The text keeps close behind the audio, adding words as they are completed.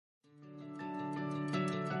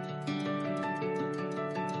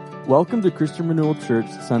Welcome to Christian Renewal Church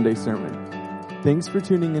Sunday Sermon. Thanks for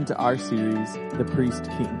tuning into our series, The Priest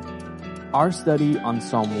King. Our study on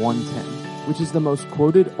Psalm 110, which is the most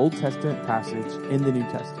quoted Old Testament passage in the New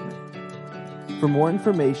Testament. For more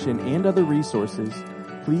information and other resources,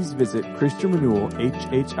 please visit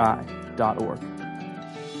christianrenewalhhi.org.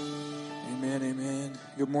 Amen, amen.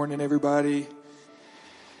 Good morning, everybody.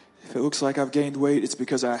 If it looks like I've gained weight, it's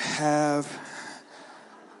because I have.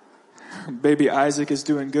 Baby Isaac is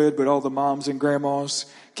doing good, but all the moms and grandmas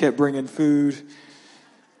kept bringing food.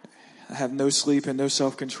 I have no sleep and no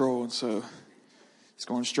self-control, and so it's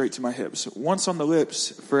going straight to my hips. Once on the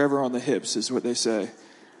lips, forever on the hips is what they say.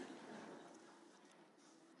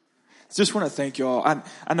 Just want to thank y'all.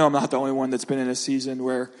 I know I'm not the only one that's been in a season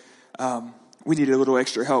where we needed a little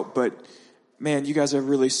extra help, but man, you guys have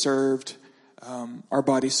really served our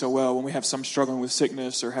body so well. When we have some struggling with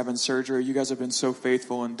sickness or having surgery, you guys have been so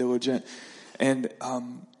faithful and diligent. And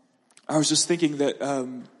I was just thinking that,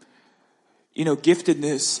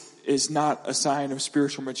 giftedness is not a sign of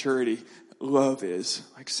spiritual maturity. Love is,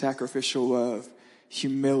 like sacrificial love,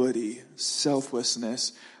 humility,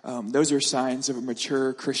 selflessness. Those are signs of a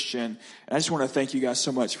mature Christian. And I just want to thank you guys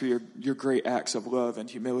so much for your great acts of love and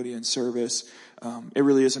humility and service. It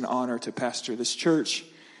really is an honor to pastor this church.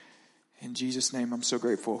 In Jesus' name, I'm so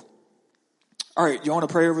grateful. All right, you want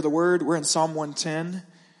to pray over the word? We're in Psalm 110.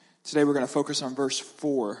 Today we're going to focus on verse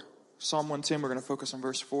 4. Psalm 110, we're going to focus on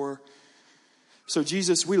verse 4. So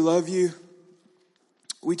Jesus, we love you.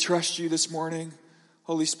 We trust you this morning.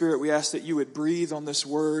 Holy Spirit, we ask that you would breathe on this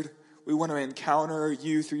word. We want to encounter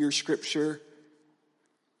you through your scripture.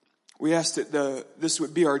 We ask that this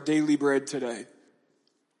would be our daily bread today.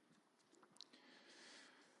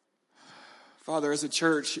 Father, as a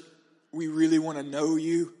church, we really want to know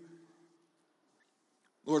you.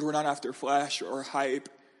 Lord, we're not after flash or hype.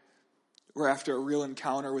 We're after a real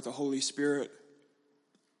encounter with the Holy Spirit.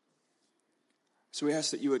 So we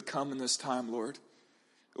ask that you would come in this time, Lord.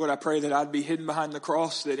 Lord, I pray that I'd be hidden behind the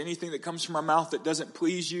cross, that anything that comes from my mouth that doesn't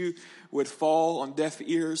please you would fall on deaf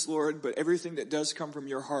ears, Lord. But everything that does come from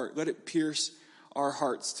your heart, let it pierce our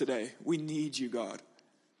hearts today. We need you, God.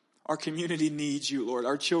 Our community needs you, Lord.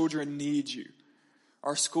 Our children need you.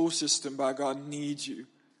 Our school system, by God, needs you.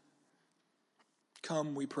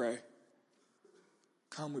 Come, we pray.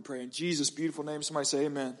 Come, we pray. In Jesus' beautiful name, somebody say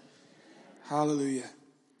amen. Hallelujah.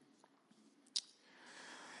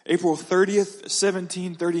 April 30th,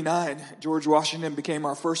 1739, George Washington became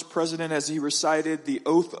our first president as he recited the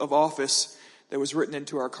oath of office that was written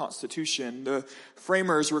into our Constitution. The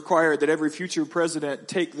framers required that every future president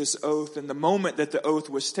take this oath, and the moment that the oath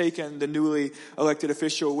was taken, the newly elected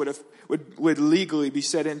official would legally be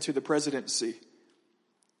set into the presidency.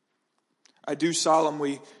 I do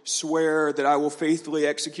solemnly swear that I will faithfully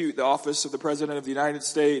execute the office of the President of the United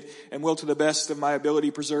States and will to the best of my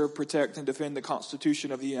ability preserve, protect, and defend the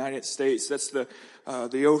Constitution of the United States. That's the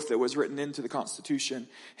oath that was written into the Constitution.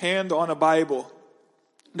 Hand on a Bible.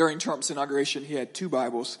 During Trump's inauguration, he had 2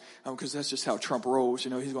 Bibles, because that's just how Trump rolls.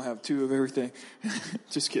 You know, he's going to have 2 of everything.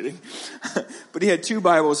 Just kidding. But he had 2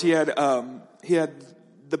 Bibles. He had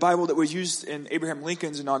the Bible that was used in Abraham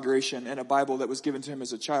Lincoln's inauguration and a Bible that was given to him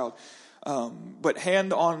as a child. But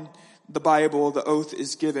hand on the Bible, the oath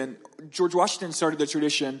is given. George Washington started the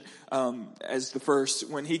tradition as the first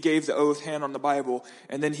when he gave the oath, hand on the Bible,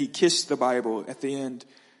 and then he kissed the Bible at the end.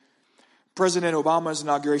 President Obama's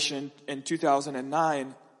inauguration in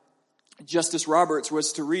 2009, Justice Roberts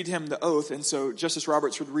was to read him the oath, and so Justice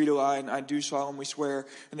Roberts would read a line, "I do solemnly swear,"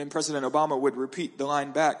 and then President Obama would repeat the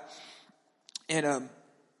line back. And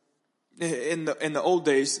in the old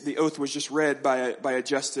days, the oath was just read by a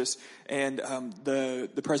justice, and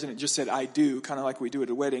the president just said, "I do," kind of like we do at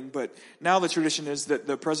a wedding. But now the tradition is that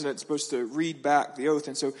the president's supposed to read back the oath,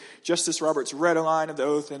 and so Justice Roberts read a line of the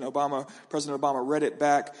oath, and President Obama read it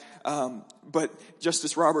back. But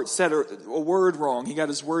Justice Roberts said a word wrong. He got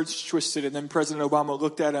his words twisted, and then President Obama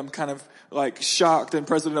looked at him kind of like shocked, and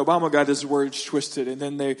President Obama got his words twisted, and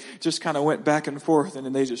then they just kind of went back and forth, and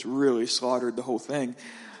then they just really slaughtered the whole thing.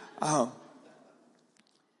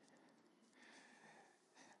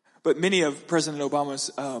 But many of President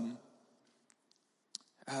Obama's,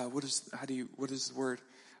 what is the word?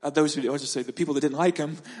 The people that didn't like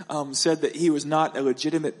him, said that he was not a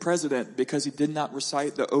legitimate president because he did not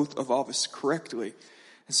recite the oath of office correctly.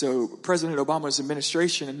 And so President Obama's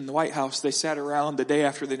administration in the White House, they sat around the day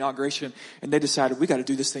after the inauguration and they decided, we got to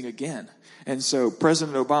do this thing again. And so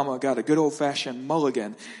President Obama got a good old-fashioned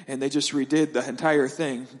mulligan, and they just redid the entire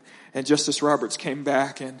thing. And Justice Roberts came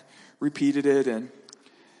back and repeated it, and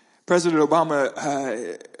President Obama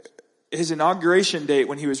his inauguration date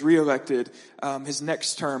when he was reelected, his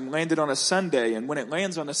next term landed on a Sunday. And when it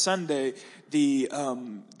lands on a Sunday, the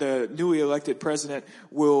newly elected president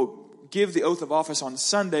will give the oath of office on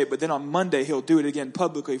Sunday, but then on Monday he'll do it again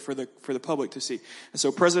publicly for the public to see. And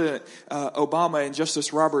so President Obama and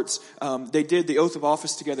Justice Roberts, they did the oath of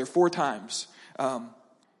office together 4 times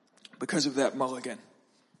because of that mulligan.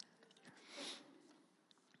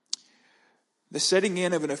 The setting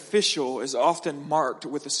in of an official is often marked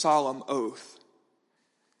with a solemn oath.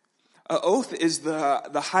 An oath is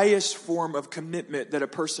the highest form of commitment that a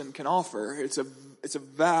person can offer. It's a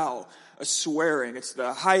vow, a swearing. It's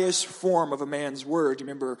the highest form of a man's word. You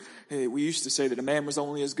remember, we used to say that a man was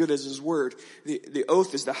only as good as his word. The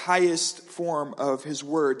oath is the highest form of his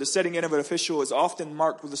word. The setting in of an official is often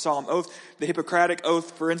marked with a solemn oath. The Hippocratic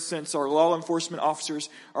Oath, for instance, our law enforcement officers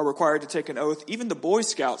are required to take an oath. Even the Boy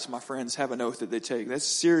Scouts, my friends, have an oath that they take. That's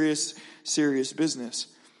serious, serious business.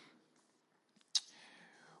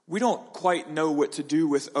 We don't quite know what to do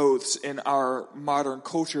with oaths in our modern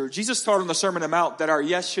culture. Jesus taught on the Sermon on the Mount that our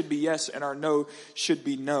yes should be yes and our no should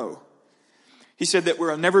be no. He said that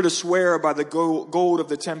we're never to swear by the gold of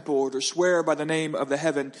the temple or to swear by the name of the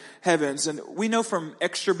heavens. And we know from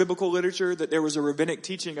extra biblical literature that there was a rabbinic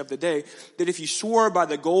teaching of the day that if you swore by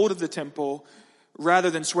the gold of the temple rather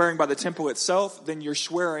than swearing by the temple itself, then your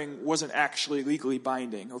swearing wasn't actually legally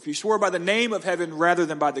binding. Or if you swore by the name of heaven rather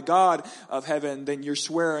than by the God of heaven, then your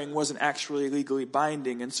swearing wasn't actually legally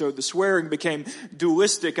binding. And so the swearing became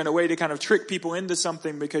dualistic and a way to kind of trick people into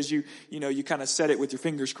something because you kind of said it with your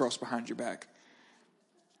fingers crossed behind your back.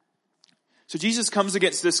 So Jesus comes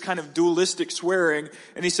against this kind of dualistic swearing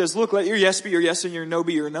and he says, look, let your yes be your yes and your no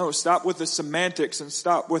be your no. Stop with the semantics and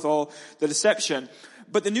stop with all the deception.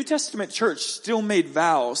 But the New Testament church still made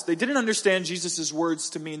vows. They didn't understand Jesus' words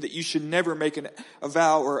to mean that you should never make a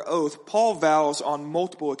vow or oath. Paul vows on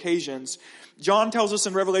multiple occasions. John tells us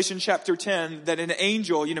in Revelation chapter 10 that an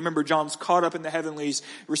angel, remember John's caught up in the heavenlies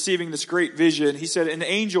receiving this great vision. He said an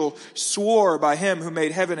angel swore by him who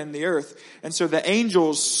made heaven and the earth. And so the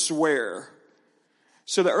angels swear.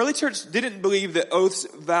 So the early church didn't believe that oaths,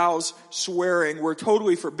 vows, swearing were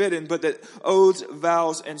totally forbidden, but that oaths,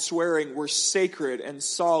 vows, and swearing were sacred and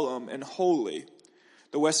solemn and holy.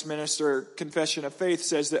 The Westminster Confession of Faith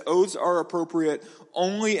says that oaths are appropriate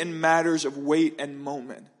only in matters of weight and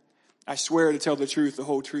moment. I swear to tell the truth, the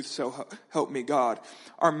whole truth, so help me God.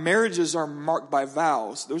 Our marriages are marked by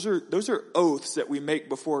vows. Those are oaths that we make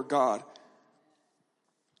before God.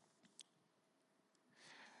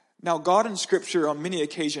 Now, God in Scripture on many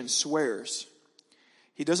occasions swears.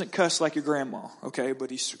 He doesn't cuss like your grandma, okay?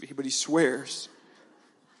 But he swears.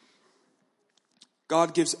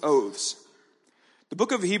 God gives oaths. The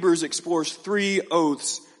book of Hebrews explores 3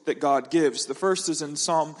 oaths that God gives. The first is in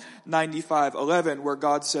Psalm 95:11, where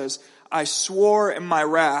God says, I swore in my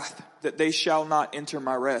wrath that they shall not enter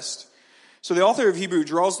my rest. So the author of Hebrew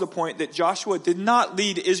draws the point that Joshua did not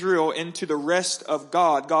lead Israel into the rest of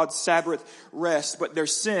God, God's Sabbath rest, but their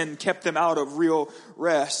sin kept them out of real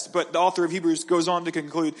rest. But the author of Hebrews goes on to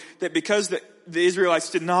conclude that because the Israelites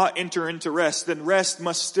did not enter into rest, then rest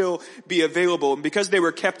must still be available. And because they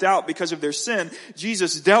were kept out because of their sin,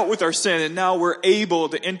 Jesus dealt with our sin, and now we're able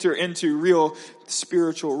to enter into real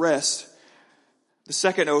spiritual rest. The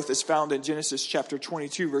second oath is found in Genesis chapter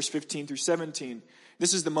 22, verse 15 through 17.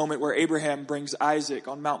 This is the moment where Abraham brings Isaac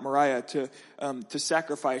on Mount Moriah to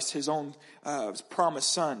sacrifice his own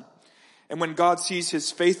promised son. And when God sees his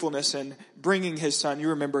faithfulness in bringing his son, you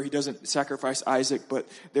remember he doesn't sacrifice Isaac, but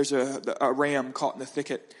there's a ram caught in the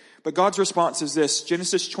thicket. But God's response is this,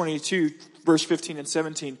 Genesis 22, verse 15 and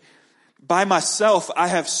 17. By myself I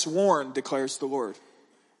have sworn, declares the Lord.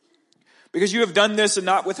 Because you have done this and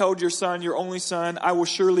not withheld your son, your only son, I will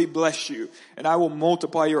surely bless you, and I will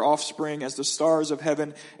multiply your offspring as the stars of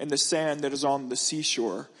heaven and the sand that is on the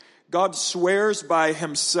seashore. God swears by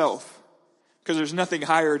himself, because there's nothing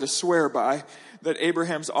higher to swear by, that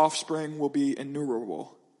Abraham's offspring will be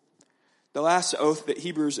innumerable. The last oath that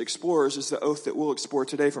Hebrews explores is the oath that we'll explore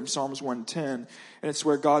today from Psalms 110, and it's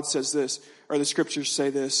where God says this, or the scriptures say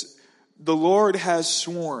this, the Lord has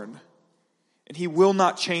sworn, and he will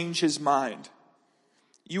not change his mind.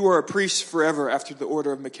 You are a priest forever after the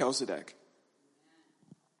order of Melchizedek.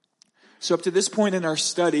 So up to this point in our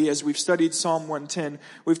study, as we've studied Psalm 110,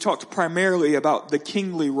 we've talked primarily about the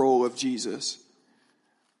kingly role of Jesus.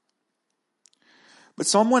 But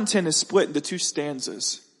Psalm 110 is split into 2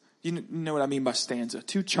 stanzas. You know what I mean by stanza.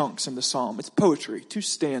 2 chunks in the psalm. It's poetry. 2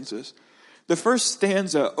 stanzas. The first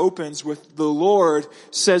stanza opens with, the Lord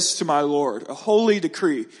says to my Lord, a holy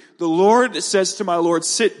decree. The Lord says to my Lord,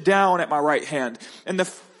 sit down at my right hand. And the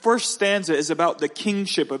first stanza is about the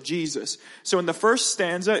kingship of Jesus. So in the first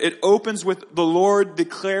stanza, it opens with the Lord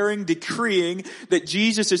decreeing that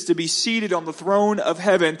Jesus is to be seated on the throne of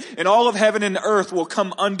heaven, and all of heaven and earth will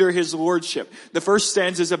come under his lordship. The first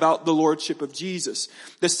stanza is about the lordship of Jesus.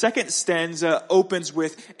 The second stanza opens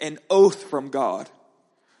with an oath from God.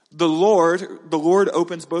 The Lord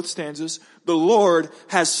opens both stanzas. The Lord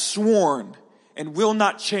has sworn and will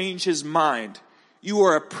not change his mind. You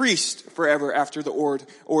are a priest forever after the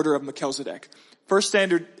order of Melchizedek. First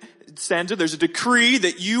stanza, there's a decree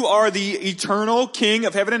that you are the eternal king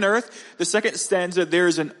of heaven and earth. The second stanza,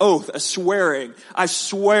 there's an oath, a swearing. I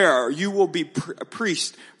swear you will be a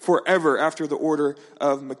priest forever after the order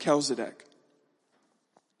of Melchizedek.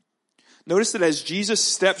 Notice that as Jesus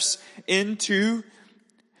steps into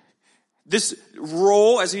this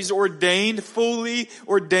role, as he's fully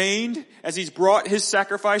ordained, as he's brought his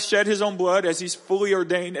sacrifice, shed his own blood, as he's fully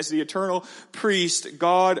ordained as the eternal priest,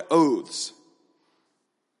 God oaths.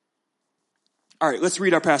 All right, let's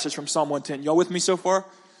read our passage from Psalm 110. Y'all with me so far?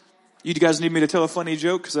 You guys need me to tell a funny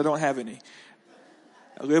joke? Because I don't have any.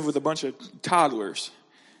 I live with a bunch of toddlers.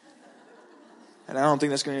 And I don't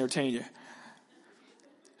think that's going to entertain you.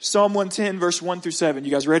 Psalm 110, verse 1 through 7.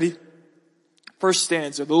 You guys ready? First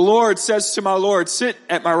stanza. The Lord says to my Lord, sit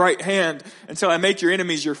at my right hand until I make your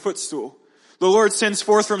enemies your footstool. The Lord sends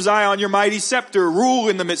forth from Zion your mighty scepter. Rule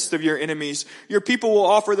in the midst of your enemies. Your people will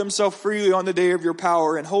offer themselves freely on the day of your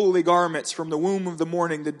power, and holy garments from the womb of the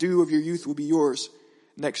morning. The dew of your youth will be yours.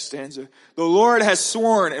 Next stanza. The Lord has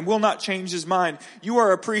sworn and will not change his mind. You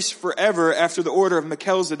are a priest forever after the order of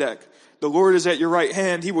Melchizedek. The Lord is at your right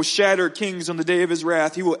hand. He will shatter kings on the day of his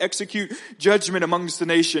wrath. He will execute judgment amongst the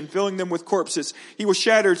nation, filling them with corpses. He will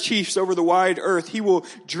shatter chiefs over the wide earth. He will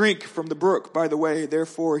drink from the brook by the way.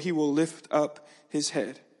 Therefore, he will lift up his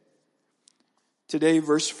head. Today,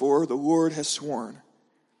 verse 4, the Lord has sworn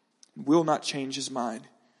and will not change his mind.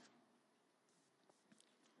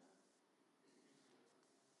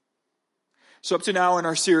 So up to now in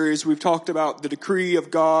our series, we've talked about the decree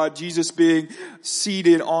of God, Jesus being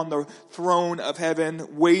seated on the throne of heaven,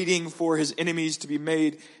 waiting for his enemies to be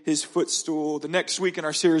made his footstool. The next week in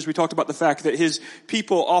our series, we talked about the fact that his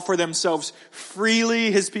people offer themselves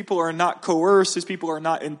freely. His people are not coerced. His people are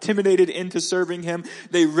not intimidated into serving him.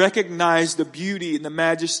 They recognize the beauty and the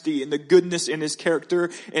majesty and the goodness in his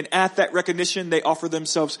character. And at that recognition, they offer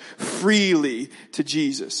themselves freely to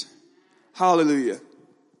Jesus. Hallelujah.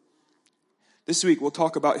 This week, we'll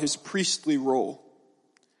talk about his priestly role.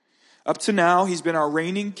 Up to now, he's been our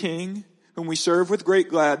reigning king, whom we serve with great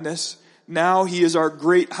gladness. Now he is our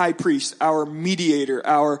great high priest, our mediator,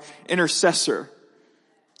 our intercessor.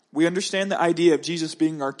 We understand the idea of Jesus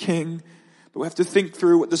being our king, but we have to think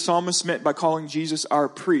through what the psalmist meant by calling Jesus our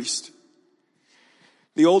priest.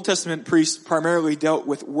 The Old Testament priests primarily dealt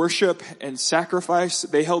with worship and sacrifice.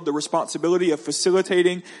 They held the responsibility of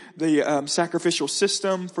facilitating the sacrificial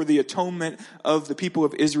system for the atonement of the people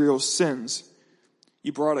of Israel's sins.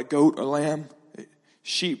 You brought a goat, a lamb, a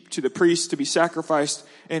sheep to the priest to be sacrificed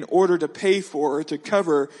in order to pay for or to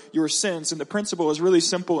cover your sins. And the principle is really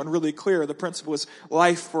simple and really clear. The principle is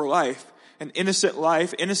life for life. An innocent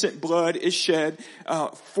life, innocent blood is shed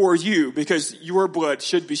for you because your blood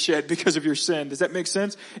should be shed because of your sin. Does that make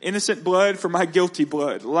sense? Innocent blood for my guilty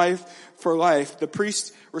blood. Life for life. The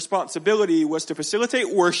priest's responsibility was to facilitate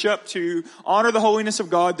worship, to honor the holiness of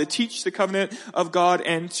God, to teach the covenant of God,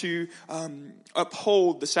 and to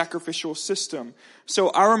uphold the sacrificial system. So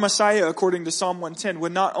our Messiah, according to Psalm 110,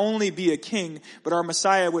 would not only be a king, but our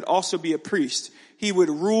Messiah would also be a priest. He would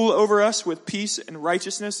rule over us with peace and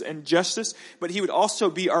righteousness and justice, but he would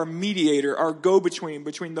also be our mediator, our go-between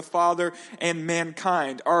between the Father and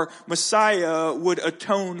mankind. Our Messiah would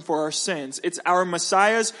atone for our sins. It's our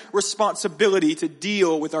Messiah's responsibility to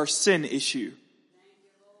deal with our sin issue.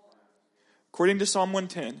 According to Psalm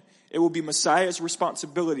 110, it will be Messiah's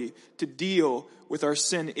responsibility to deal with our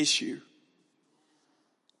sin issue.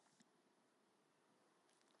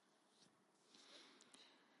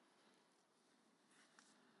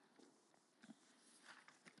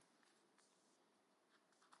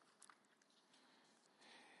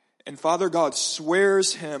 And Father God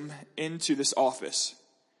swears him into this office.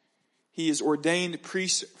 He is ordained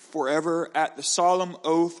priest forever at the solemn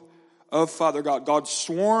oath of Father God. God's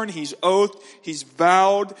sworn, he's oathed, he's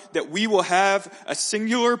vowed that we will have a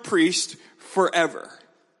singular priest forever.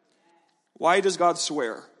 Why does God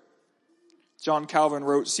swear? John Calvin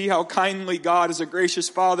wrote, "See how kindly God as a gracious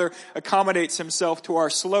Father accommodates himself to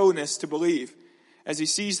our slowness to believe. As he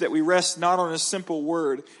sees that we rest not on a simple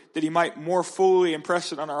word, that he might more fully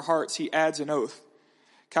impress it on our hearts, he adds an oath.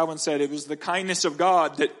 Calvin said it was the kindness of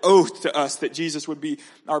God that oathed to us that Jesus would be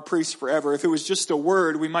our priest forever. If it was just a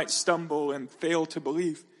word, we might stumble and fail to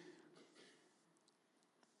believe.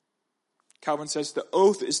 Calvin says the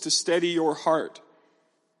oath is to steady your heart.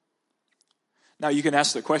 Now you can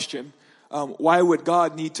ask the question, why would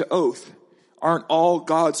God need to oath? Aren't all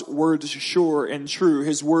God's words sure and true?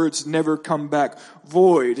 His words never come back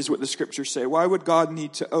void, is what the scriptures say. Why would God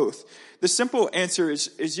need to oath? The simple answer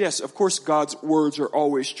is yes, of course God's words are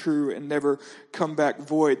always true and never come back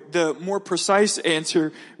void. The more precise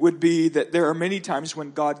answer would be that there are many times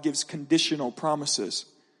when God gives conditional promises.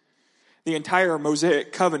 The entire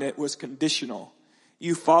Mosaic covenant was conditional.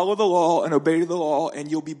 You follow the law and obey the law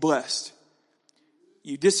and you'll be blessed.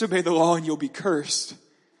 You disobey the law and you'll be cursed.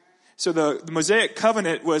 So the Mosaic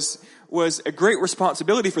covenant was a great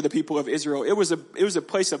responsibility for the people of Israel. It was a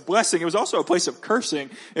place of blessing. It was also a place of cursing.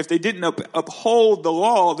 If they didn't uphold the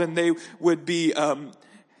law, then they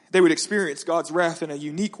would experience God's wrath in a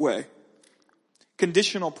unique way.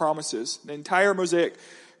 Conditional promises. The entire Mosaic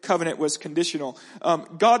covenant was conditional.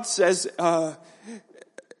 God says,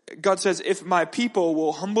 if my people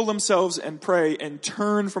will humble themselves and pray and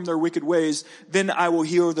turn from their wicked ways, then I will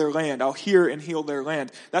heal their land. I'll hear and heal their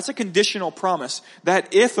land. That's a conditional promise.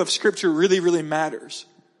 That if of Scripture really, really matters.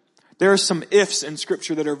 There are some ifs in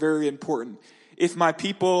Scripture that are very important. If my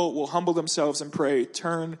people will humble themselves and pray,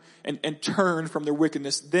 turn from their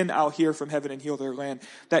wickedness, then I'll hear from heaven and heal their land.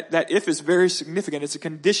 That if is very significant. It's a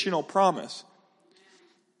conditional promise.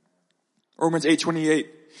 Romans 8:28.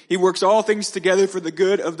 He works all things together for the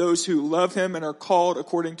good of those who love him and are called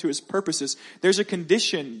according to his purposes. There's a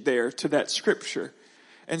condition there to that scripture.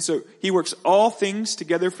 And so he works all things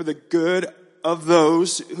together for the good of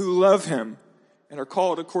those who love him and are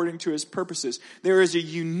called according to his purposes. There is a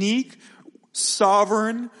unique,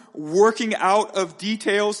 sovereign working out of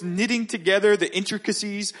details, knitting together the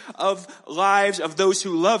intricacies of lives of those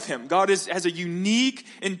who love him. God has a unique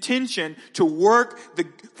intention to work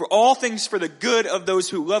for all things for the good of those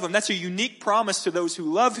who love him. That's a unique promise to those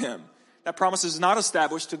who love him. That promise is not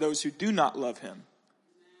established to those who do not love him.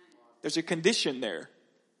 There's a condition there.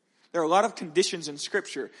 There are a lot of conditions in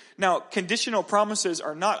Scripture. Now, conditional promises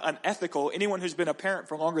are not unethical. Anyone who's been a parent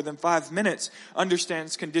for longer than 5 minutes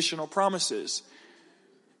understands conditional promises.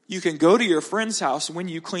 You can go to your friend's house when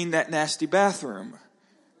you clean that nasty bathroom.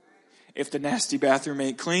 If the nasty bathroom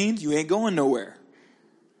ain't cleaned, you ain't going nowhere.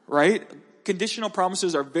 Right? Conditional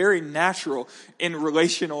promises are very natural in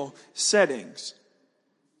relational settings.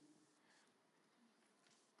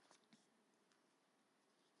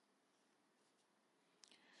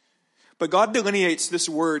 But God delineates this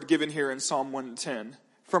word given here in Psalm 110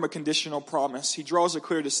 from a conditional promise. He draws a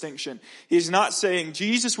clear distinction. He's not saying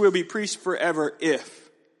Jesus will be priest forever if.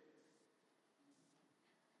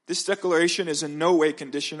 This declaration is in no way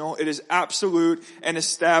conditional. It is absolute and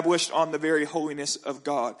established on the very holiness of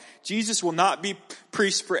God. Jesus will not be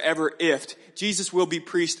priest forever if. Jesus will be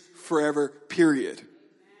priest forever, period.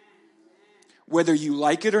 Whether you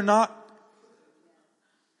like it or not,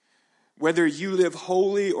 whether you live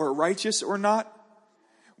holy or righteous or not,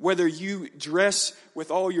 whether you dress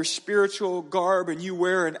with all your spiritual garb and you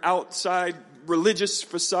wear an outside religious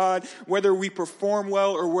facade, whether we perform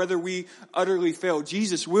well or whether we utterly fail,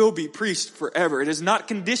 Jesus will be priest forever. It is not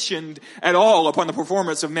conditioned at all upon the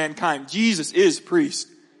performance of mankind. Jesus is priest.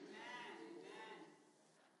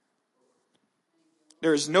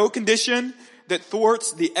 There is no condition that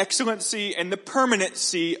thwarts the excellency and the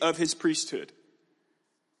permanency of his priesthood.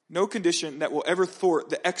 No condition that will ever thwart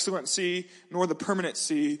the excellency nor the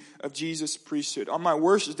permanency of Jesus' priesthood. On my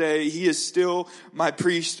worst day, he is still my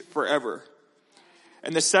priest forever.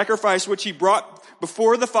 And the sacrifice which he brought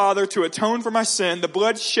before the Father to atone for my sin, the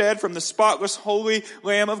blood shed from the spotless, holy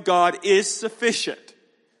Lamb of God, is sufficient.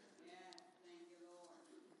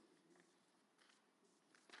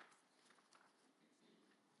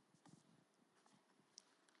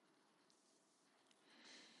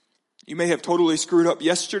 You may have totally screwed up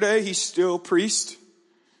yesterday. He's still priest.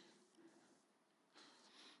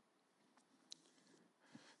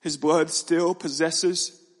 His blood still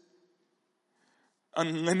possesses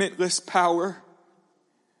unlimitless power.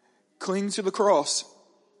 Cling to the cross.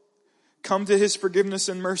 Come to his forgiveness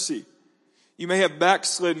and mercy. You may have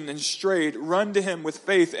backslidden and strayed. Run to him with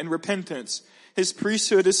faith and repentance. His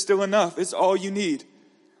priesthood is still enough. It's all you need.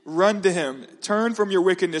 Run to him. Turn from your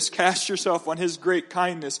wickedness. Cast yourself on his great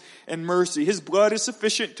kindness and mercy. His blood is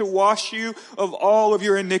sufficient to wash you of all of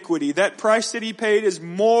your iniquity. That price that he paid is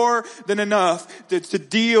more than enough to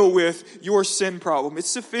deal with your sin problem. It's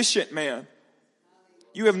sufficient, man.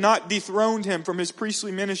 You have not dethroned him from his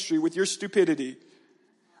priestly ministry with your stupidity.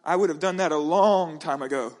 I would have done that a long time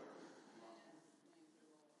ago.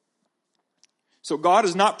 So God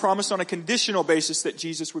has not promised on a conditional basis that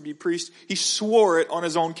Jesus would be priest. He swore it on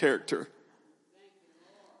his own character.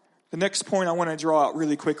 The next point I want to draw out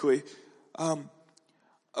really quickly.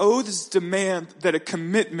 Oaths demand that a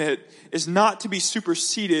commitment is not to be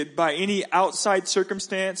superseded by any outside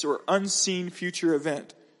circumstance or unseen future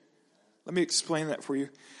event. Let me explain that for you.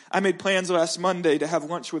 I made plans last Monday to have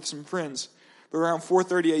lunch with some friends. But around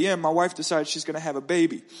 4:30 a.m., my wife decides she's going to have a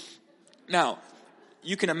baby. Now,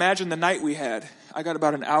 you can imagine the night we had. I got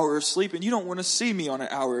about an hour of sleep, and you don't want to see me on an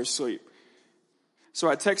hour of sleep. So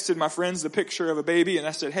I texted my friends the picture of a baby, and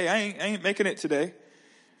I said, hey, I ain't making it today.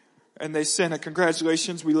 And they sent a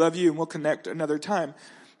congratulations, we love you, and we'll connect another time.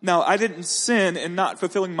 Now, I didn't sin in not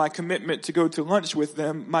fulfilling my commitment to go to lunch with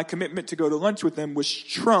them. My commitment to go to lunch with them was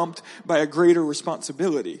trumped by a greater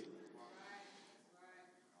responsibility.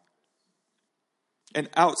 An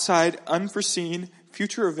outside, unforeseen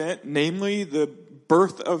future event, namely the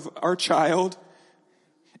birth of our child,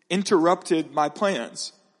 interrupted my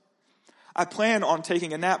plans. I plan on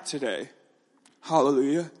taking a nap today.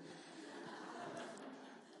 Hallelujah.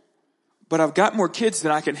 But I've got more kids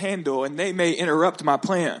than I can handle, and they may interrupt my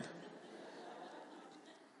plan.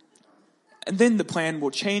 And then the plan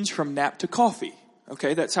will change from nap to coffee.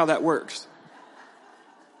 Okay, that's how that works.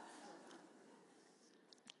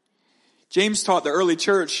 James taught the early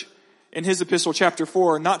church in his epistle, chapter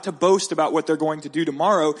 4, not to boast about what they're going to do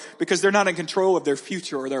tomorrow because they're not in control of their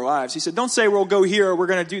future or their lives. He said, don't say we'll go here or we're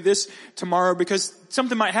going to do this tomorrow because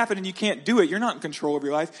something might happen and you can't do it. You're not in control of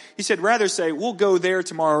your life. He said, rather say, we'll go there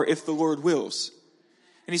tomorrow if the Lord wills.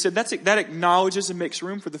 And he said, that acknowledges and makes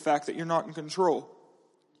room for the fact that you're not in control.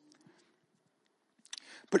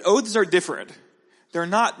 But oaths are different. They're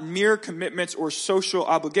not mere commitments or social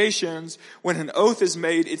obligations. When an oath is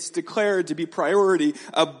made, it's declared to be priority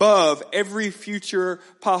above every future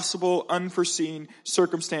possible unforeseen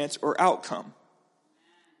circumstance or outcome.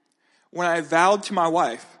 When I vowed to my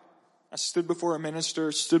wife, I stood before a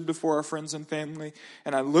minister, stood before our friends and family,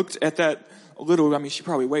 and I looked at that little, she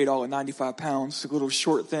probably weighed all of 95 pounds, a little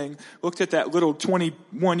short thing, looked at that little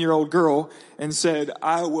 21-year-old girl and said,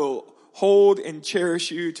 I will hold and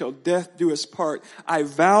cherish you till death do us part. I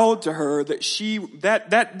vowed to her that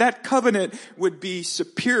that covenant would be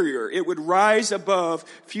superior. It would rise above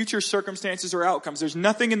future circumstances or outcomes. There's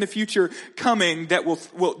nothing in the future coming that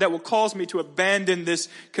will cause me to abandon this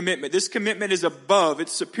commitment. This commitment is above.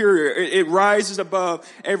 It's superior. It rises above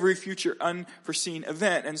every future unforeseen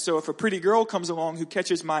event. And so if a pretty girl comes along who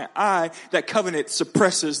catches my eye, that covenant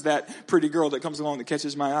suppresses that pretty girl that comes along that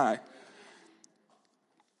catches my eye.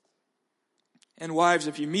 And wives,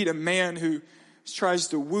 if you meet a man who tries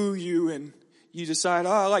to woo you and you decide,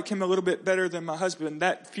 I like him a little bit better than my husband,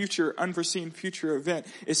 that future, unforeseen future event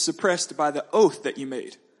is suppressed by the oath that you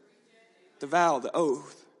made. The vow, the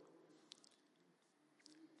oath.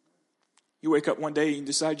 You wake up one day and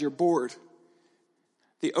decide you're bored.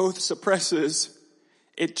 The oath suppresses,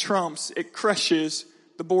 it trumps, it crushes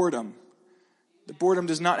the boredom. The boredom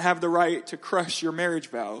does not have the right to crush your marriage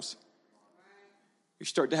vows. You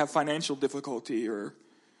start to have financial difficulty or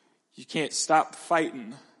you can't stop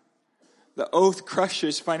fighting. The oath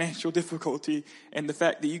crushes financial difficulty and the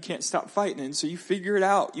fact that you can't stop fighting. And so you figure it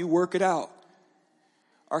out. You work it out.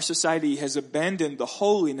 Our society has abandoned the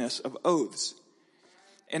holiness of oaths.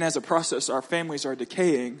 And as a process, our families are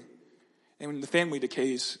decaying. And when the family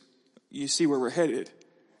decays, you see where we're headed.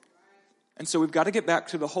 And so we've got to get back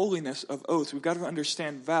to the holiness of oaths. We've got to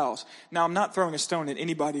understand vows. Now, I'm not throwing a stone at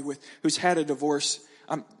anybody who's had a divorce.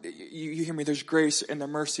 You hear me, there's grace and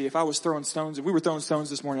there's mercy. If we were throwing stones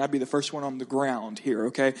this morning, I'd be the first one on the ground here,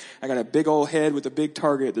 okay? I got a big old head with a big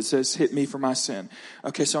target that says, hit me for my sin.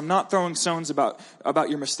 Okay, so I'm not throwing stones about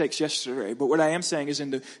your mistakes yesterday. But what I am saying is in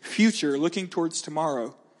the future, looking towards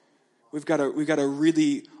tomorrow, we've got to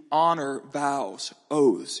really honor vows,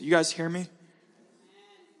 oaths. You guys hear me?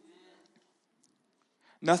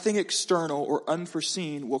 Nothing external or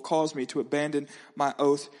unforeseen will cause me to abandon my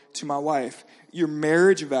oath to my wife. Your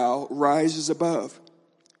marriage vow rises above.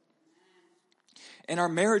 And our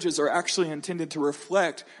marriages are actually intended to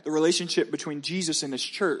reflect the relationship between Jesus and his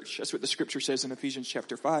church. That's what the scripture says in Ephesians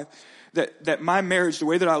chapter 5. That my marriage, the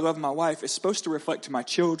way that I love my wife, is supposed to reflect to my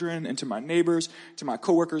children and to my neighbors, to my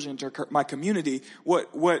coworkers and to my community what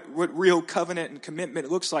real covenant and commitment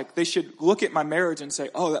looks like. They should look at my marriage and say,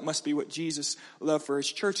 oh, that must be what Jesus' love for his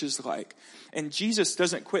church is like. And Jesus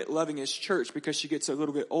doesn't quit loving his church because she gets a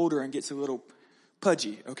little bit older and gets a little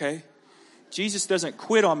pudgy, okay? Jesus doesn't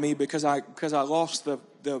quit on me because I lost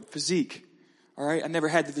the physique. All right? I never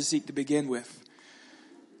had the physique to begin with.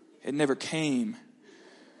 It never came.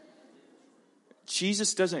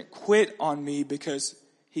 Jesus doesn't quit on me because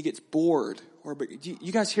he gets bored.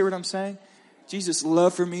 You guys hear what I'm saying? Jesus'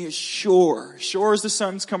 love for me is sure. Sure as the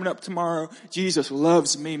sun's coming up tomorrow. Jesus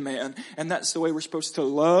loves me, man. And that's the way we're supposed to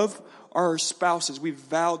love our spouses. We've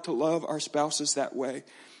vowed to love our spouses that way.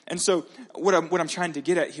 And so what I'm trying to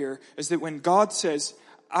get at here is that when God says,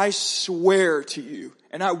 I swear to you,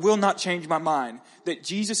 and I will not change my mind, that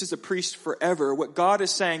Jesus is a priest forever, what God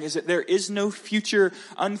is saying is that there is no future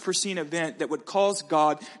unforeseen event that would cause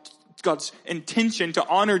God's intention to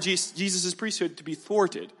honor Jesus' priesthood to be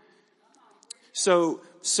thwarted. So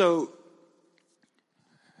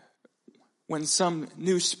when some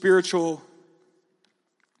new spiritual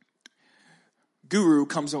guru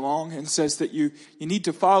comes along and says that you need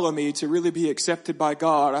to follow me to really be accepted by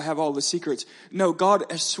God, I have all the secrets. No, God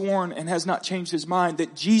has sworn and has not changed his mind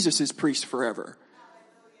that Jesus is priest forever.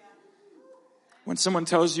 When someone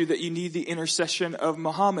tells you that you need the intercession of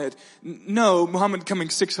Muhammad, no, Muhammad coming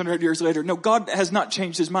 600 years later. No, God has not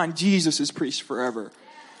changed his mind. Jesus is priest forever.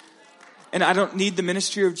 And I don't need the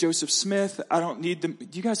ministry of Joseph Smith. Do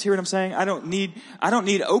you guys hear what I'm saying? I don't need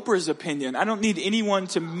Oprah's opinion. I don't need anyone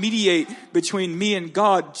to mediate between me and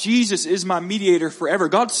God. Jesus is my mediator forever.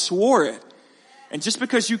 God swore it. And just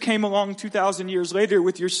because you came along 2,000 years later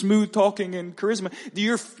with your smooth talking and charisma,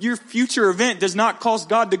 your future event does not cause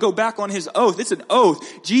God to go back on his oath. It's an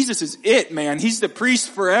oath. Jesus is it, man. He's the priest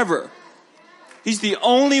forever. He's the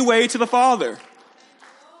only way to the Father.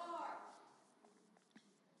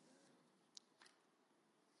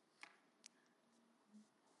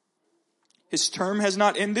 His term has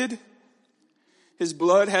not ended. His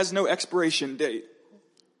blood has no expiration date.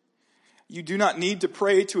 You do not need to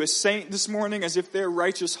pray to a saint this morning as if their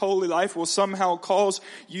righteous, holy life will somehow cause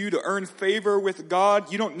you to earn favor with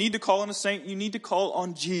God. You don't need to call on a saint. You need to call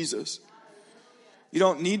on Jesus. You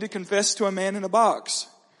don't need to confess to a man in a box.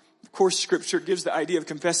 Of course, Scripture gives the idea of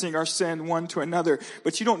confessing our sin one to another,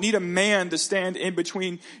 but you don't need a man to stand in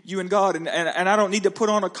between you and God, and I don't need to put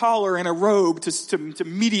on a collar and a robe to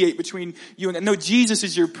mediate between you and God. No, Jesus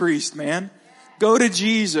is your priest, man. Go to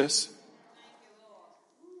Jesus.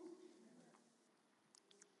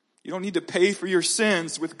 You don't need to pay for your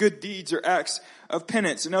sins with good deeds or acts of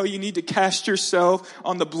penance. No, you need to cast yourself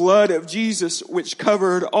on the blood of Jesus, which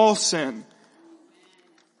covered all sin.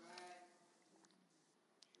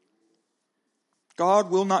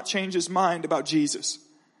 God will not change his mind about Jesus.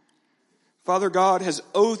 Father God has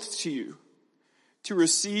oathed to you to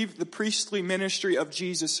receive the priestly ministry of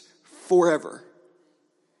Jesus forever.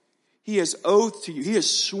 He has oathed to you. He has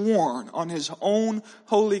sworn on his own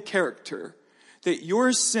holy character that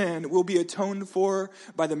your sin will be atoned for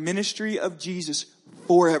by the ministry of Jesus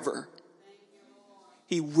forever.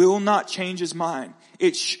 He will not change his mind.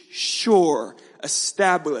 It's sure,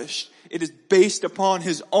 established. It is based upon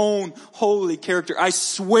his own holy character. I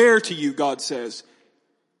swear to you, God says,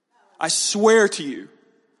 I swear to you,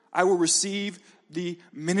 I will receive the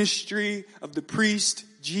ministry of the priest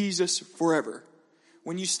Jesus forever.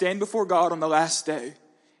 When you stand before God on the last day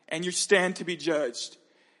and you stand to be judged,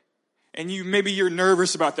 and maybe you're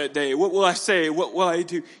nervous about that day. What will I say? What will I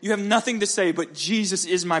do? You have nothing to say, but Jesus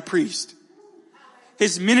is my priest.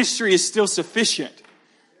 His ministry is still sufficient.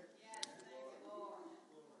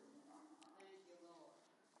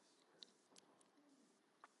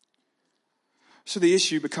 So the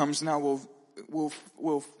issue becomes, now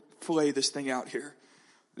we'll fillet this thing out here.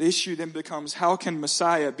 The issue then becomes, how can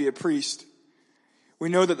Messiah be a priest? We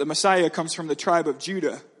know that the Messiah comes from the tribe of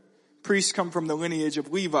Judah. Priests come from the lineage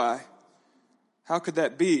of Levi. How could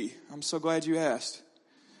that be? I'm so glad you asked.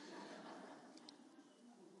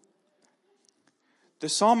 The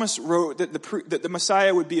psalmist wrote that the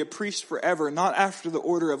Messiah would be a priest forever, not after the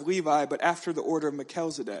order of Levi, but after the order of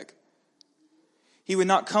Melchizedek. He would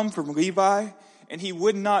not come from Levi, and he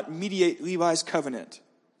would not mediate Levi's covenant.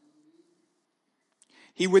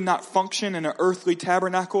 He would not function in an earthly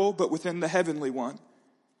tabernacle, but within the heavenly one.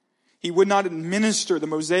 He would not administer the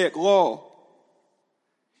Mosaic law.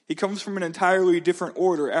 He comes from an entirely different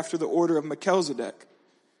order, after the order of Melchizedek.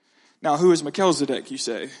 Now, who is Melchizedek, you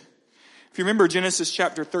say? If you remember Genesis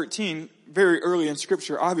chapter 13, very early in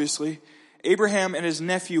Scripture, obviously, Abraham and his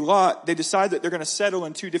nephew Lot, they decide that they're going to settle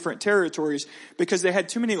in two different territories because they had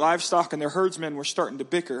too many livestock and their herdsmen were starting to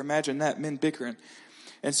bicker. Imagine that, men bickering.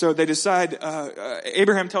 And so they decide,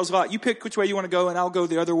 Abraham tells Lot, you pick which way you want to go and I'll go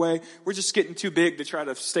the other way. We're just getting too big to try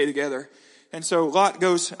to stay together. And so Lot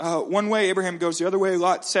goes one way, Abraham goes the other way.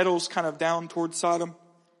 Lot settles kind of down towards Sodom.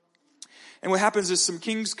 And what happens is some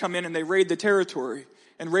kings come in and they raid the territory.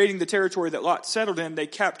 and raiding the territory that Lot settled in, they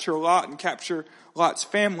capture Lot and capture Lot's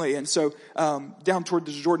family. And so, down toward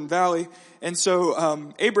the Jordan Valley. And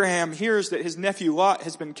so, Abraham hears that his nephew Lot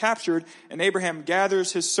has been captured, and Abraham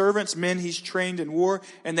gathers his servants, men he's trained in war,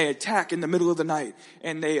 and they attack in the middle of the night.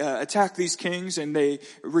 And they, attack these kings, and they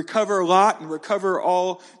recover Lot and recover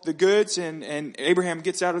all the goods, and Abraham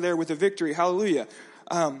gets out of there with a victory. Hallelujah.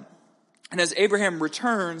 And as Abraham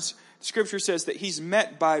returns, Scripture says that he's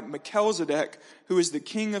met by Melchizedek, who is the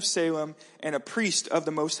king of Salem and a priest of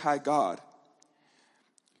the Most High God.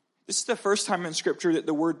 This is the first time in Scripture that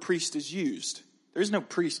the word priest is used. There is no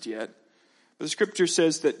priest yet. But the Scripture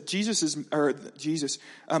says that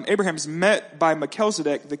Abraham's met by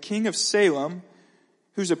Melchizedek, the king of Salem,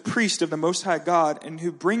 who's a priest of the Most High God, and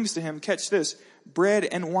who brings to him, catch this, bread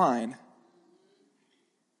and wine.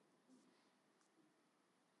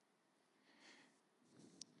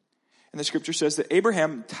 And the Scripture says that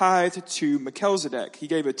Abraham tithed to Melchizedek. He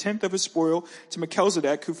gave a tenth of his spoil to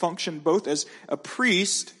Melchizedek, who functioned both as a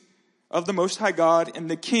priest of the Most High God and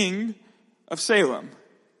the king of Salem.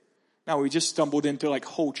 Now, we just stumbled into like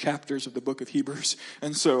whole chapters of the book of Hebrews.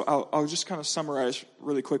 And so I'll just kind of summarize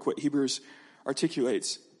really quick what Hebrews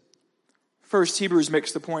articulates. First, Hebrews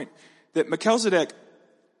makes the point that Melchizedek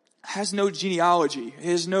has no genealogy.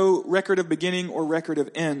 He has no record of beginning or record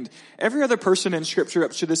of end. Every other person in Scripture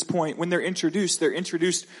up to this point, when they're introduced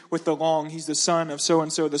with the long, he's the son of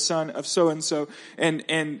so-and-so, the son of so-and-so, and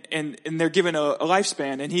they're given a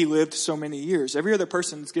lifespan, and he lived so many years. Every other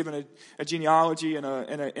person is given a genealogy and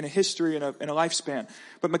a history and a lifespan.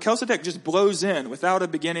 But Melchizedek just blows in without a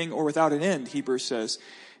beginning or without an end, Hebrews says.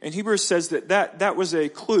 And Hebrews says that was a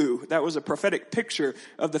clue, that was a prophetic picture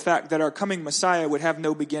of the fact that our coming Messiah would have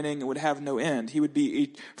no beginning and would have no end. He would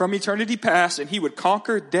be from eternity past, and he would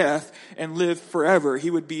conquer death and live forever. He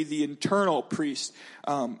would be the eternal priest.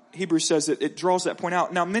 Hebrews says that it draws that point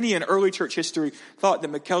out. Now, many in early church history thought that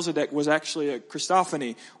Melchizedek was actually a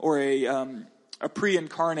Christophany or a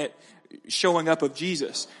pre-incarnate showing up of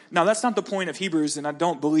Jesus. Now, that's not the point of Hebrews, and I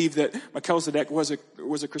don't believe that Melchizedek was a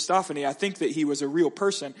Christophany. I think that he was a real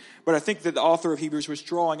person, but I think that the author of Hebrews was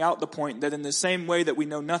drawing out the point that in the same way that we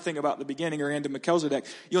know nothing about the beginning or end of Melchizedek,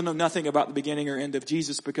 you'll know nothing about the beginning or end of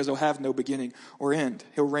Jesus, because he'll have no beginning or end.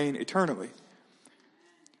 He'll reign eternally.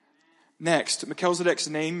 Next, Melchizedek's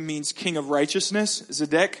name means king of righteousness.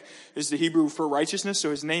 Zedek is the Hebrew for righteousness, so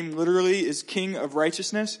his name literally is king of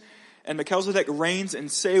righteousness. And Melchizedek reigns in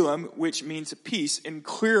Salem, which means peace, and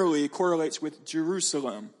clearly correlates with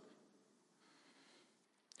Jerusalem.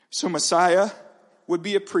 So Messiah would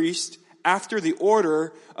be a priest after the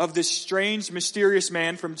order of this strange, mysterious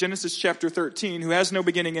man from Genesis chapter 13, who has no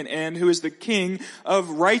beginning and end, who is the king of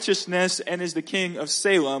righteousness and is the king of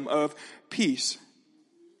Salem, of peace.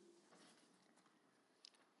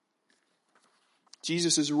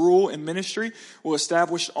 Jesus' rule and ministry will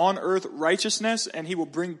establish on earth righteousness, and he will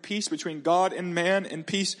bring peace between God and man and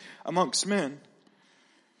peace amongst men.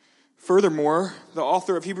 Furthermore, the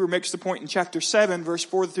author of Hebrews makes the point in chapter 7, verse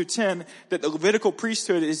 4 through 10, that the Levitical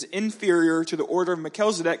priesthood is inferior to the order of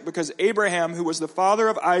Melchizedek because Abraham, who was the father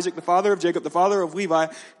of Isaac, the father of Jacob, the father of Levi,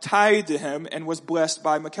 tithed to him and was blessed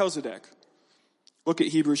by Melchizedek. Look at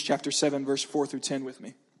Hebrews chapter 7, verse 4 through 10 with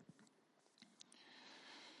me.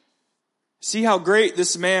 See how great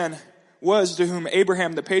this man was to whom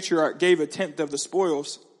Abraham the patriarch gave a tenth of the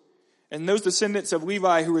spoils. And those descendants of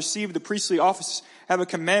Levi who received the priestly office have a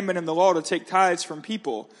commandment in the law to take tithes from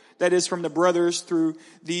people, that is, from the brothers through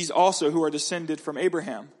these also who are descended from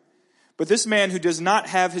Abraham. But this man who does not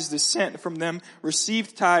have his descent from them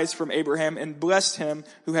received tithes from Abraham and blessed him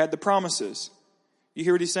who had the promises. You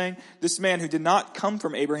hear what he's saying? This man who did not come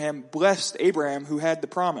from Abraham blessed Abraham who had the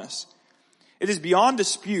promise. It is beyond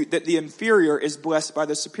dispute that the inferior is blessed by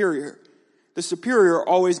the superior. The superior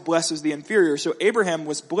always blesses the inferior. So Abraham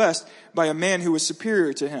was blessed by a man who was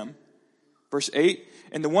superior to him. Verse 8,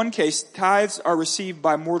 in the one case, tithes are received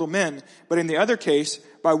by mortal men, but in the other case,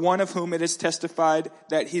 by one of whom it is testified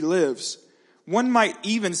that he lives. One might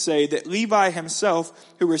even say that Levi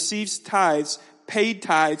himself, who receives tithes, paid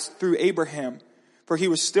tithes through Abraham, for he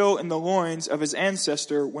was still in the loins of his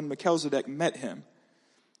ancestor when Melchizedek met him.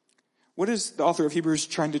 What is the author of Hebrews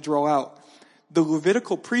trying to draw out? The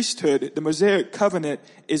Levitical priesthood, the Mosaic covenant,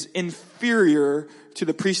 is inferior to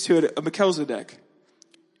the priesthood of Melchizedek.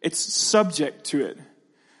 It's subject to it.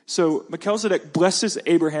 So Melchizedek blesses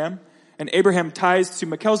Abraham, and Abraham tithes to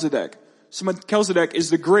Melchizedek. So Melchizedek is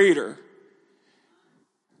the greater.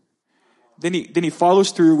 Then he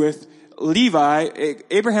follows through with Levi.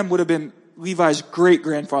 Abraham would have been Levi's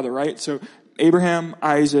great-grandfather, right? So Abraham,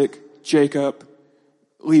 Isaac, Jacob,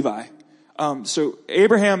 Levi. So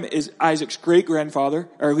Abraham is Isaac's great-grandfather,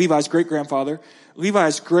 or Levi's great-grandfather.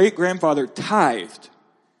 Levi's great-grandfather tithed.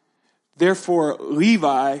 Therefore,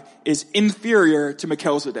 Levi is inferior to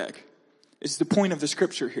Melchizedek. Is the point of the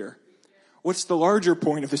scripture here. What's the larger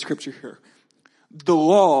point of the scripture here? The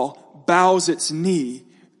law bows its knee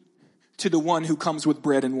to the one who comes with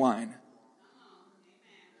bread and wine.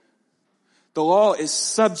 The law is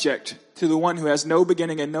subject to the one who has no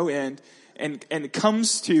beginning and no end, and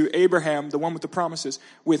comes to Abraham, the one with the promises,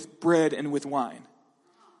 with bread and with wine.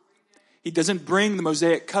 He doesn't bring the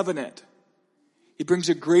Mosaic covenant. He brings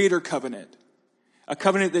a greater covenant. A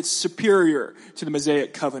covenant that's superior to the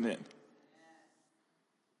Mosaic covenant.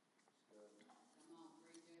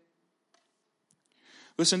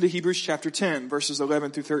 Listen to Hebrews chapter 10, verses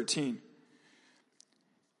 11 through 13.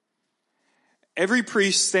 Every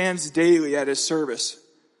priest stands daily at his service,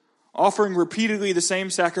 offering repeatedly the same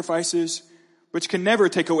sacrifices, which can never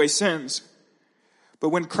take away sins. But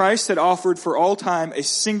when Christ had offered for all time a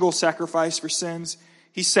single sacrifice for sins,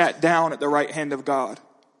 he sat down at the right hand of God,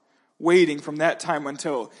 waiting from that time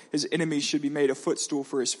until his enemies should be made a footstool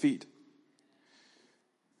for his feet.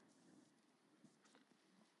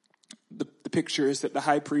 The picture is that the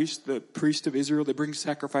high priest, the priest of Israel, they bring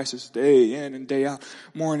sacrifices day in and day out,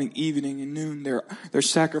 morning, evening, and noon. They're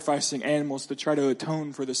sacrificing animals to try to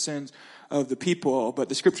atone for the sins of the people. But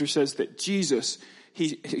the scripture says that Jesus,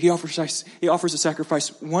 he offers a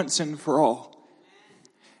sacrifice once and for all.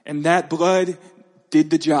 And that blood did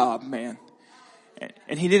the job, man.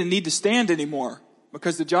 And he didn't need to stand anymore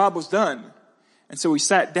because the job was done. And so he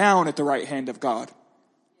sat down at the right hand of God.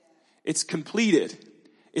 It's completed.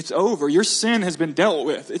 It's over. Your sin has been dealt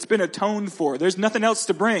with. It's been atoned for. There's nothing else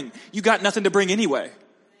to bring. You got nothing to bring anyway.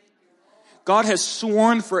 God has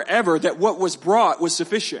sworn forever that what was brought was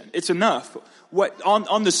sufficient. It's enough.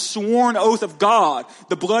 On the sworn oath of God,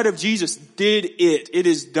 the blood of Jesus did it. It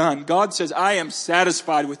is done. God says, I am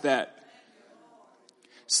satisfied with that.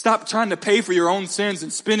 Stop trying to pay for your own sins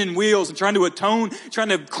and spinning wheels and trying to atone, trying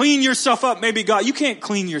to clean yourself up. Maybe God, you can't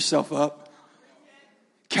clean yourself up.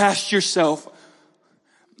 Cast yourself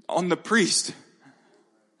on the priest.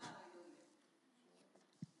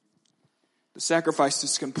 The sacrifice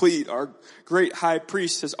is complete. Our great high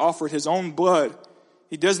priest has offered his own blood.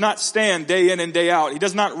 He does not stand day in and day out. He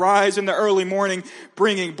does not rise in the early morning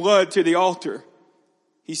bringing blood to the altar.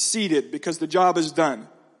 He's seated because the job is done.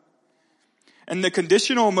 And the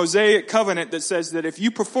conditional Mosaic covenant that says that if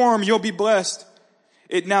you perform, you'll be blessed,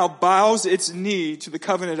 it now bows its knee to the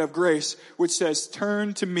covenant of grace, which says,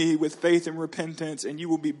 turn to me with faith and repentance, and you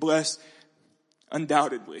will be blessed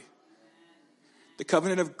undoubtedly. The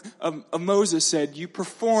covenant of Moses said, you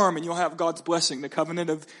perform and you'll have God's blessing. The covenant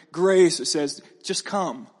of grace, it says, just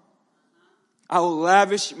come. I will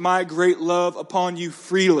lavish my great love upon you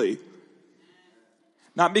freely.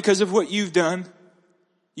 Not because of what you've done.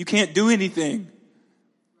 You can't do anything.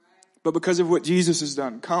 But because of what Jesus has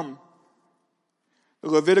done. Come. The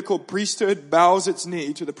Levitical priesthood bows its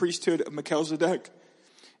knee to the priesthood of Melchizedek.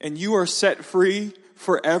 And you are set free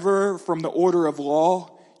forever from the order of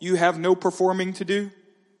law. You have no performing to do.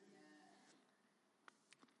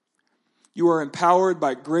 You are empowered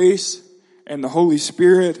by grace and the Holy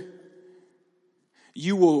Spirit.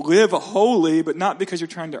 You will live holy, but not because you're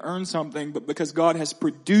trying to earn something, but because God has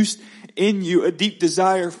produced in you a deep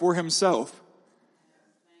desire for himself.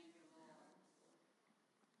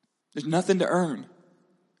 There's nothing to earn.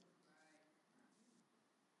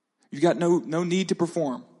 You've got no need to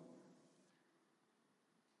perform.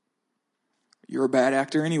 You're a bad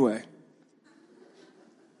actor anyway.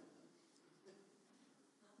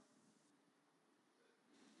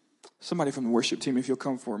 Somebody from the worship team, if you'll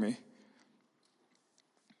come for me.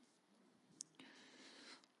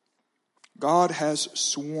 God has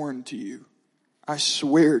sworn to you, I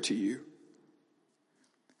swear to you,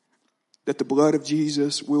 that the blood of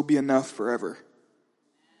Jesus will be enough forever.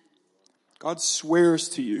 God swears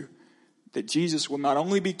to you that Jesus will not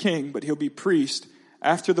only be king, but he'll be priest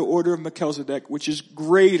after the order of Melchizedek, which is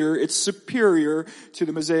greater, it's superior to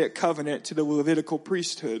the Mosaic covenant, to the Levitical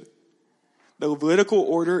priesthood. The Levitical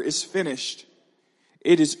order is finished.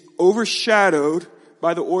 It is overshadowed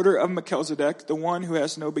by the order of Melchizedek, the one who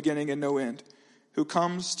has no beginning and no end, who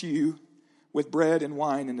comes to you with bread and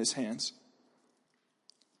wine in his hands.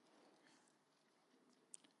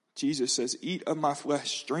 Jesus says, eat of my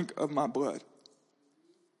flesh, drink of my blood.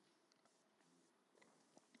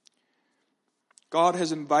 God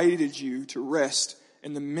has invited you to rest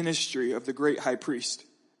in the ministry of the great high priest.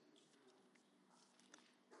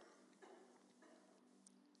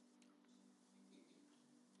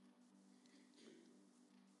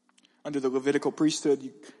 Under the Levitical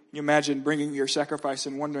priesthood, You imagine bringing your sacrifice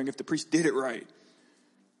and wondering if the priest did it right.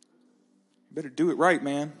 You better do it right,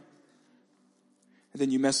 man. And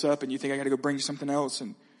then you mess up and you think, I got to go bring something else.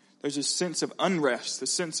 And there's this sense of unrest, the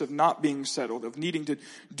sense of not being settled, of needing to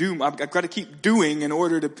do. I've got to keep doing in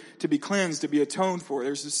order to be cleansed, to be atoned for.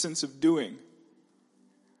 There's this sense of doing.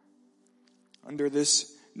 Under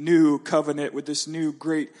this new covenant with this new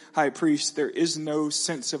great high priest, there is no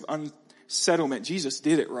sense of unsettlement. Jesus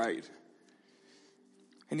did it right.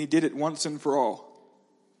 And he did it once and for all.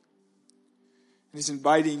 And he's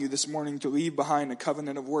inviting you this morning to leave behind a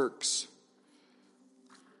covenant of works.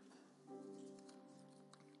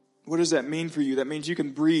 What does that mean for you? That means you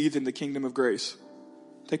can breathe in the kingdom of grace.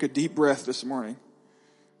 Take a deep breath this morning.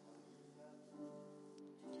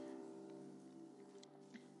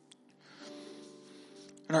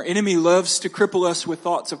 And our enemy loves to cripple us with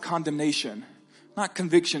thoughts of condemnation. Not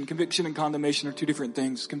conviction. Conviction and condemnation are two different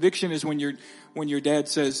things. Conviction is when your dad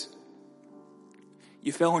says,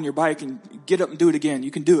 you fell on your bike and get up and do it again. You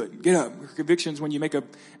can do it. Get up. Conviction is when you make a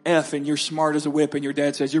F and you're smart as a whip and your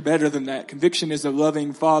dad says, you're better than that. Conviction is a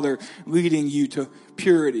loving father leading you to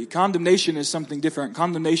purity. Condemnation is something different.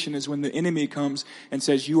 Condemnation is when the enemy comes and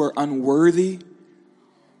says, you are unworthy.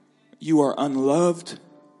 You are unloved.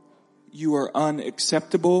 You are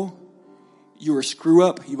unacceptable. You are a screw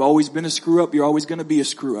up. You've always been a screw up. You're always going to be a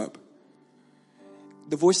screw up.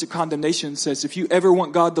 The voice of condemnation says, if you ever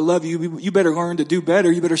want God to love you, you better learn to do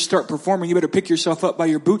better. You better start performing. You better pick yourself up by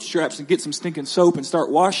your bootstraps and get some stinking soap and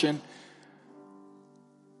start washing.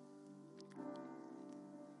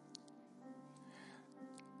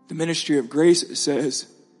 The ministry of grace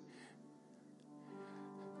says,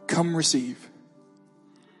 come receive.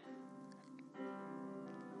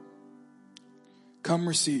 Come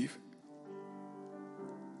receive.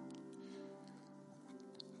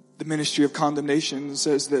 The ministry of condemnation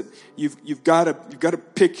says that you've got to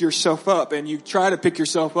pick yourself up, and you try to pick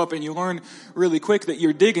yourself up, and you learn really quick that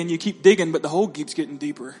you're digging. You keep digging, but the hole keeps getting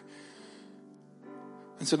deeper.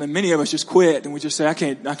 And so then many of us just quit, and we just say, I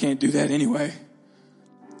can't do that anyway.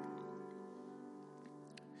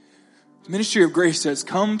 The ministry of grace says,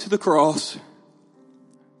 come to the cross,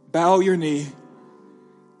 bow your knee,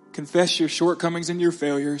 confess your shortcomings and your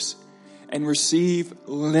failures, and receive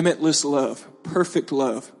limitless love, perfect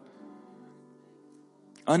love,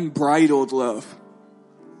 unbridled love.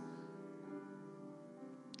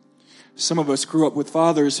 Some of us grew up with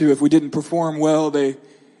fathers who, if we didn't perform well, they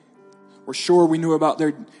were sure we knew about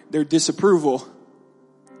their disapproval.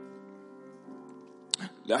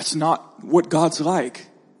 That's not what God's like.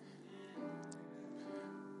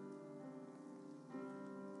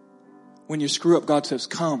 When you screw up, God says,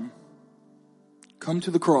 come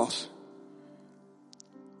to the cross.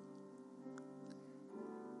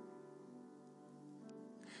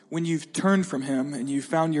 When you've turned from him and you've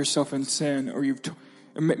found yourself in sin, or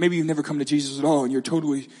maybe you've never come to Jesus at all and you're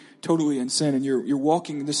totally in sin and you're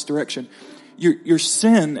walking in this direction, your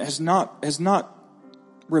sin has not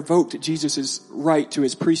revoked Jesus' right to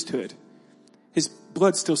his priesthood. His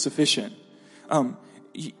blood's still sufficient.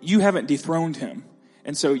 You haven't dethroned him.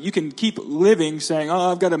 And so you can keep living saying,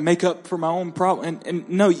 I've got to make up for my own problem. And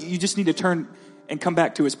no, you just need to turn and come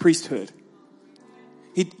back to his priesthood.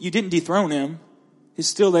 You didn't dethrone him. He's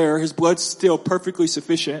still there. His blood's still perfectly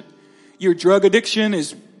sufficient. Your drug addiction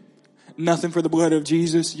is nothing for the blood of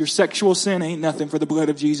Jesus. Your sexual sin ain't nothing for the blood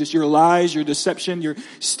of Jesus. Your lies, your deception, your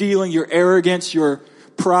stealing, your arrogance, your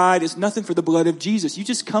pride is nothing for the blood of Jesus. You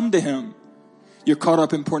just come to him. You're caught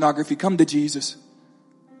up in pornography. Come to Jesus.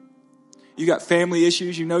 You got family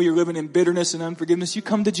issues. You know you're living in bitterness and unforgiveness. You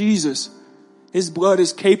come to Jesus. His blood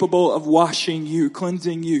is capable of washing you,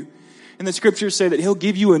 cleansing you. And the scriptures say that he'll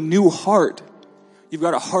give you a new heart. You've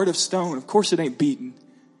got a heart of stone. Of course it ain't beaten.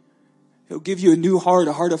 He'll give you a new heart,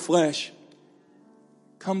 a heart of flesh.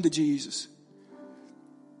 Come to Jesus.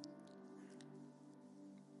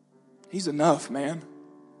 He's enough, man.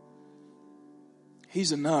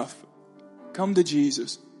 He's enough. Come to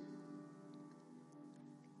Jesus.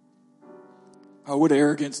 Oh, what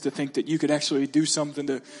arrogance to think that you could actually do something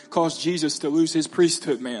to cause Jesus to lose his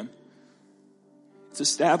priesthood, man. It's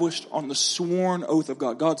established on the sworn oath of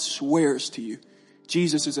God. God swears to you,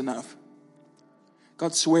 Jesus is enough.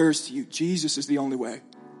 God swears to you, Jesus is the only way.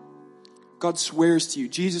 God swears to you,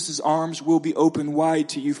 Jesus' arms will be open wide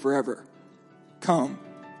to you forever. Come,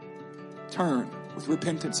 turn with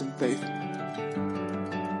repentance and faith.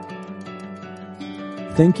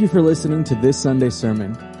 Thank you for listening to this Sunday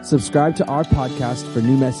sermon. Subscribe to our podcast for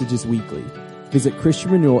new messages weekly. Visit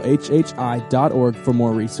ChristianRenewalHHI.org for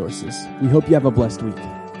more resources. We hope you have a blessed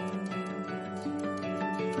week.